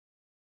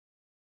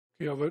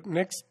Our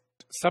next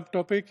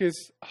subtopic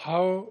is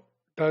how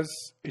does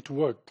it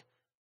work?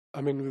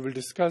 We will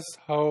discuss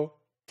how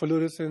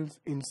fluorescence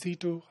in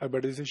situ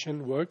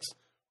hybridization works,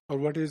 or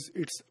what is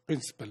its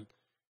principle.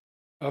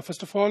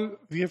 First of all,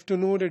 we have to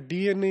know that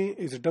DNA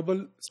is a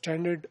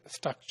double-stranded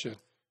structure.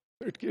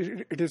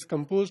 It is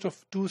composed of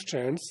two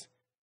strands,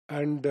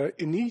 and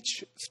in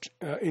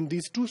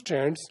these two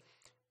strands,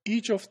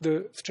 each of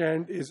the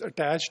strand is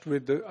attached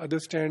with the other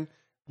strand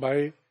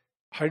by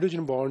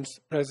hydrogen bonds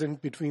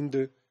present between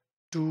the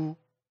two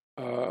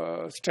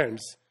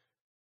strands,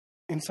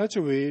 in such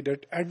a way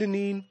that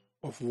adenine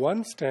of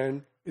one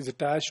strand is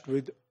attached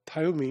with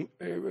thymine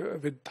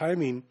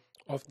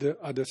of the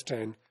other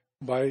strand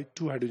by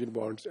two hydrogen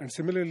bonds, and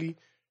similarly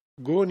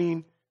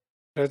guanine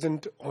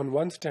present on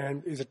one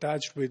strand is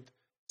attached with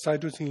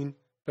cytosine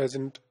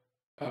present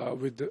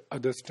with the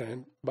other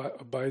strand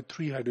by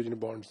three hydrogen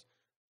bonds.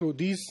 So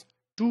these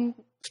two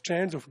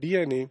strands of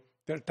DNA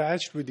are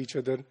attached with each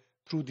other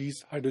through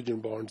these hydrogen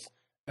bonds,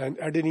 and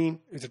adenine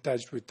is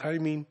attached with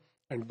thymine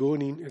and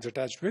guanine is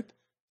attached with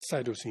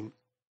cytosine.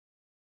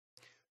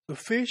 The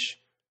fish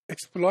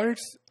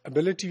exploits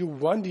ability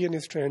of one DNA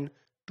strand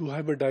to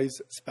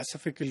hybridize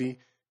specifically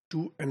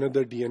to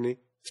another DNA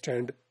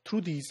strand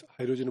through these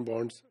hydrogen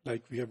bonds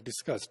like we have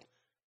discussed.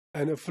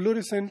 And a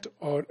fluorescent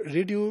or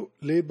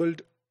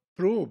radio-labeled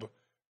probe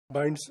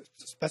binds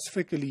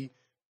specifically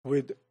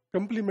with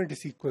complementary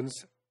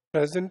sequence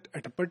present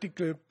at a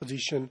particular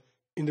position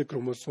in the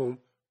chromosome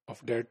of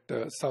that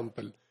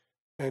sample.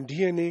 And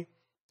DNA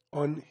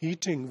on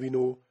heating, we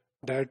know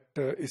that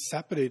is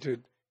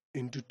separated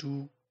into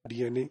two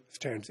DNA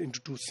strands, into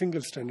two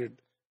single-stranded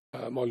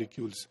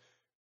molecules.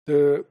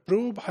 The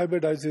probe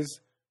hybridizes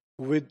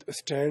with a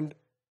strand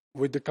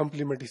with the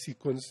complementary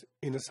sequence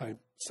in a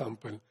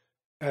sample.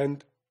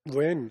 And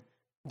when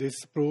this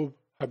probe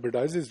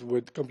hybridizes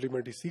with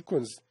complementary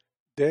sequence,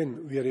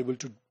 then we are able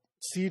to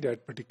see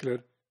that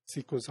particular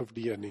sequence of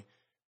DNA.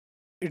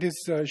 It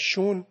is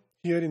shown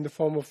here in the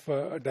form of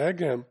a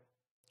diagram.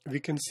 We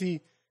can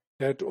see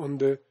that on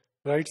the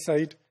right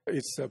side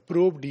it's a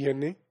probe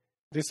DNA.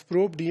 This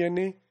probe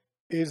DNA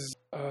is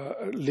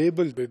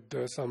labeled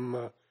with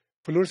some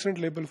fluorescent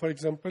label, for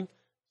example.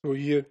 So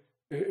here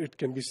it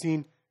can be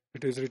seen,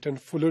 it is written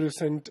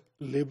fluorescent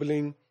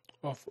labeling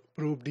of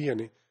probe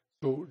DNA.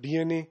 So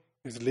DNA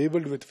is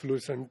labeled with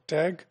fluorescent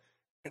tag,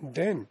 and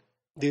then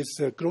this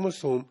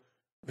chromosome,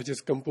 which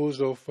is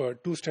composed of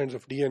two strands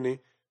of DNA,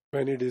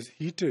 when it is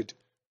heated,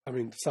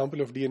 the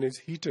sample of DNA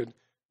is heated,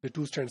 the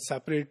two strands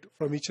separate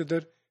from each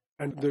other,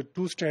 and the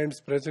two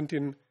strands present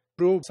in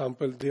probe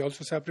sample, they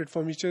also separate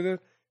from each other,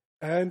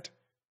 and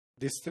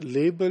this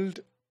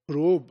labeled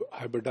probe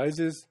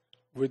hybridizes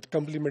with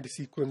complementary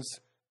sequence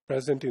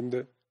present in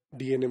the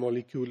DNA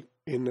molecule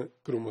in a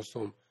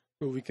chromosome.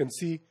 So we can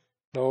see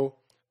now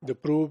the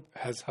probe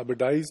has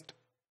hybridized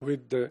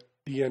with the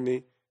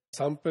DNA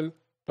sample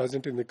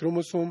present in the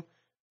chromosome,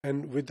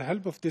 and with the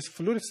help of this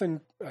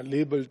fluorescent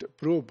labeled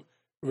probe,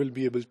 we'll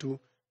be able to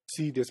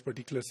see this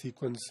particular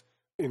sequence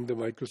in the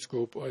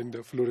microscope or in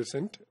the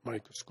fluorescent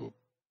microscope.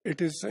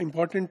 It is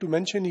important to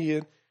mention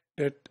here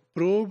that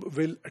probe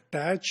will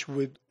attach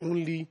with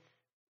only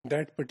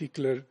that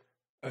particular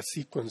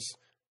sequence.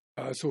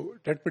 So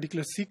that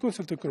particular sequence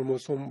of the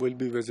chromosome will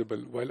be visible,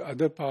 while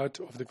other part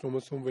of the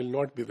chromosome will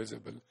not be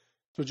visible.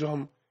 So जो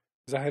हम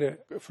ज़ाहिर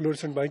है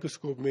fluorescent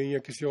microscope में या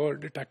किसी और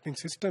detecting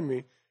system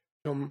में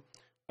जो हम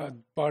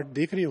पार्ट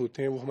देख रहे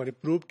होते हैं, वो हमारे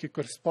प्रोब के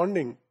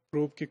करस्पॉन्डिंग,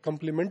 प्रोब के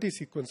कम्प्लीमेंट्री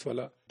सीक्वेंस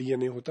वाला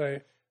डीएनए होता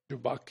है, जो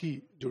बाकी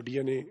जो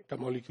डीएनए का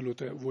मॉलिक्यूल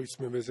होता है वो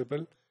इसमें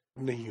विजिबल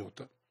नहीं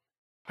होता.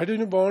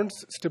 Hydrogen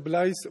bonds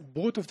stabilize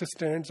both of the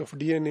strands of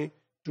DNA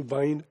to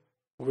bind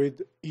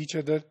with each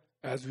other,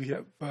 as we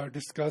have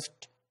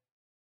discussed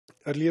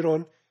earlier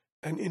on.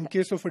 And in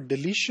case of a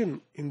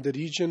deletion in the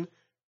region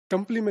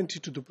complementary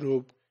to the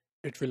probe,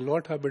 it will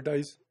not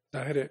hybridize.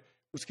 जाहिर है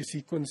उसकी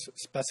sequence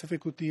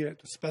specific होती है,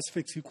 तो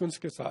specific sequence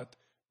के साथ,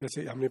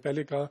 जैसे हमने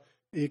पहले कहा,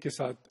 ए के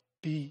साथ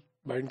टी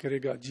बाइंड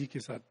करेगा, जी के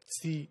साथ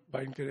सी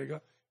बाइंड करेगा,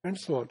 एंड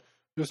सो ऑन.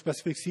 जो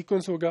स्पेसिफिक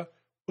सीक्वेंस होगा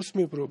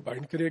उसमें प्रोब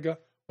बाइंड करेगा,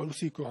 और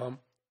उसी को हम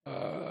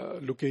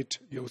लोकेट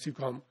या उसी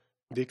को हम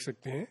देख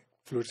सकते हैं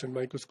फ्लोरेसेंट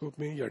माइक्रोस्कोप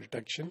में या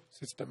डिटेक्शन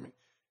सिस्टम में.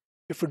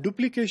 If a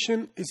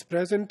duplication is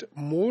present,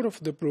 more of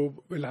the probe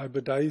will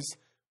hybridize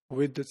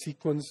with the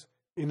sequence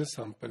in a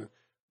sample.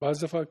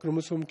 बाज़ दफ़ा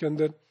क्रोमोसोम के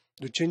अंदर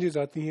जो चेंजेस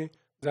आती हैं,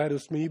 ज़ाहिर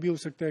उसमें ये भी हो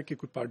सकता है कि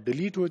कुछ पार्ट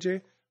डिलीट हो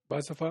जाए,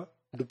 बाज़ दफ़ा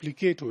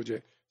डुप्लीकेट हो जाए.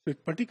 तो एक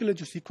पर्टिकुलर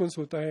जो सीक्वेंस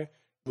होता है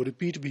वो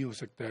रिपीट भी हो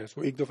सकता है.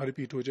 सो एक दफ़ा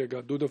रिपीट हो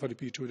जाएगा, दो दफ़ा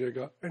रिपीट हो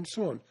जाएगा, एंड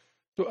सो ऑन.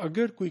 तो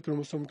अगर कोई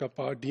क्रोमोसोम का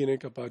पार्ट, डीएनए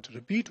का पार्ट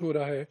रिपीट हो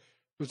रहा है,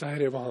 तो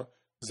ज़ाहिर है वहाँ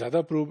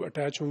ज़्यादा प्रोब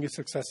अटैच होंगे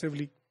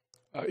सक्सेसिवली,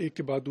 एक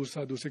के बाद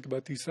दूसरा, दूसरे के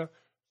बाद तीसरा.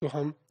 तो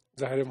हम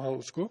ज़ाहिर है वहाँ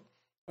उसको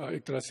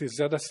एक तरह से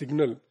ज़्यादा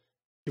सिग्नल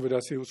की वजह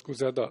से उसको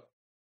ज़्यादा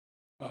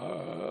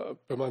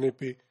पैमाने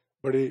पे,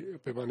 बड़े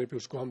पैमाने पे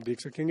उसको हम देख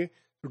सकेंगे.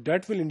 तो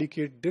that will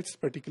indicate this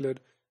particular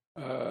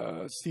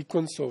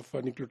sequence of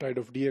nucleotide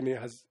of DNA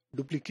has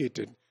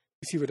duplicated.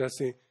 इसी वजह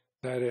से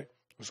ज़ाहिर है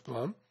उसको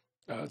हम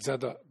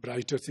زیادہ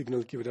برائٹر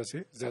سگنل کی وجہ سے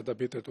زیادہ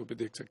بہتر طور پہ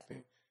دیکھ سکتے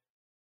ہیں.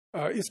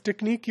 اس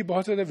ٹیکنیک کی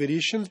بہت زیادہ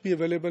ویریشنز بھی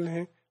اویلیبل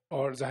ہیں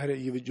اور ظاہر ہے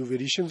یہ جو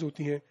ویریشنز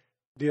ہوتی ہیں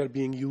they are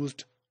being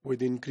used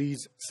with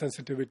increase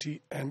sensitivity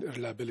and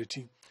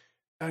reliability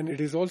and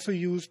it is also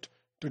used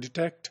to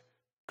detect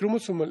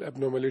chromosomal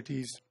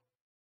abnormalities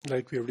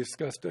like we have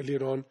discussed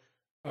earlier on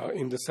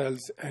in the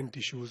cells and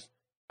tissues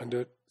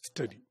under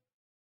study.